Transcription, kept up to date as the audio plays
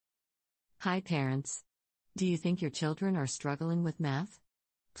Hi parents. Do you think your children are struggling with math?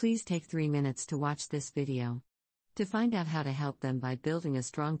 Please take 3 minutes to watch this video to find out how to help them by building a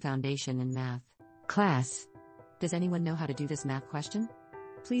strong foundation in math. Class, does anyone know how to do this math question?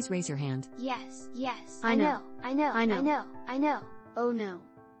 Please raise your hand. Yes. I know. Oh no.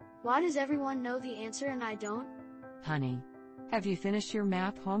 Why does everyone know the answer and I don't? Honey, have you finished your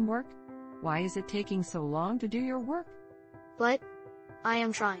math homework? Why is it taking so long to do your work? But I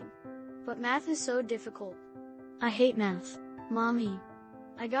am trying. But math is so difficult. I hate math. Mommy,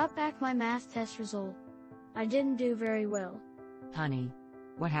 I got back my math test result. I didn't do very well. Honey,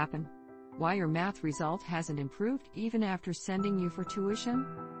 what happened? Why your math result hasn't improved even after sending you for tuition?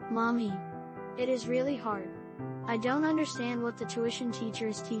 Mommy, it is really hard. I don't understand what the tuition teacher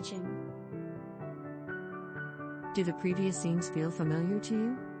is teaching. Do the previous scenes feel familiar to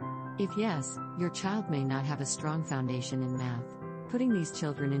you? If yes, your child may not have a strong foundation in math. Putting these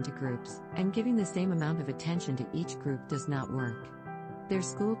children into groups and giving the same amount of attention to each group does not work. Their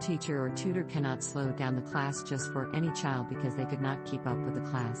school teacher or tutor cannot slow down the class just for any child because they could not keep up with the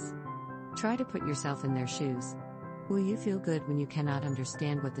class. Try to put yourself in their shoes. Will you feel good when you cannot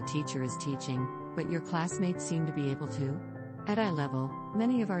understand what the teacher is teaching, but your classmates seem to be able to? At eye level,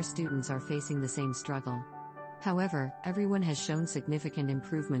 many of our students are facing the same struggle. However, everyone has shown significant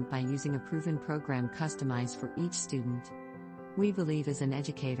improvement by using a proven program customized for each student. We believe as an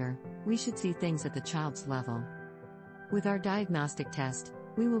educator, we should see things at the child's level. With our diagnostic test,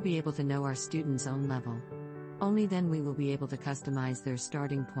 we will be able to know our students' own level. Only then we will be able to customize their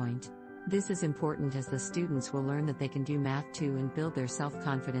starting point. This is important as the students will learn that they can do math too and build their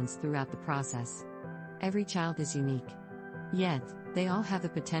self-confidence throughout the process. Every child is unique. Yet, they all have the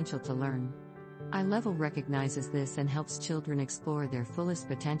potential to learn. 𝗓𝗏 recognizes this and helps children explore their fullest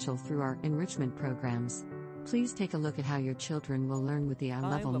potential through our enrichment programs. Please take a look at how your children will learn with the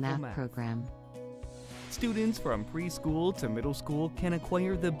𝗓𝗏 math program. Students from preschool to middle school can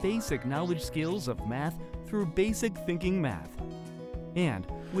acquire the basic knowledge skills of math through basic thinking math. And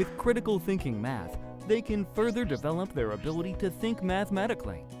with critical thinking math, they can further develop their ability to think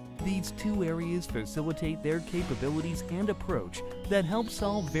mathematically. These two areas facilitate their capabilities and approach that help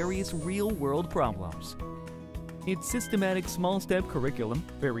solve various real-world problems. Its systematic small-step curriculum,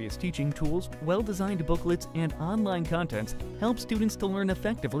 various teaching tools, well-designed booklets, and online contents help students to learn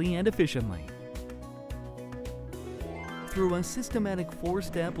effectively and efficiently. Through a systematic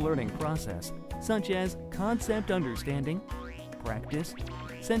 4-step learning process, such as concept understanding, practice,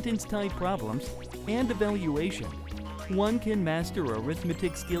 sentence-type problems, and evaluation, one can master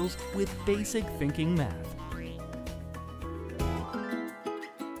arithmetic skills with basic thinking math.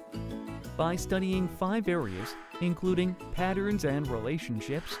 By studying 5 areas, including patterns and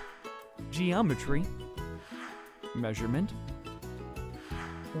relationships, geometry, measurement,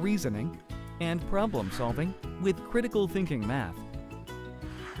 reasoning, and problem solving with critical thinking math,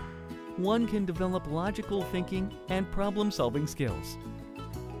 one can develop logical thinking and problem solving skills.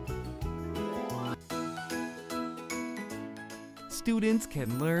 Students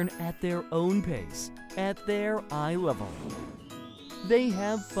can learn at their own pace, at their eye level. They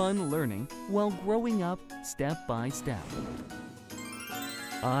have fun learning while growing up step by step.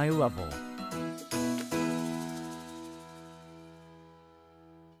 𝗓𝗏.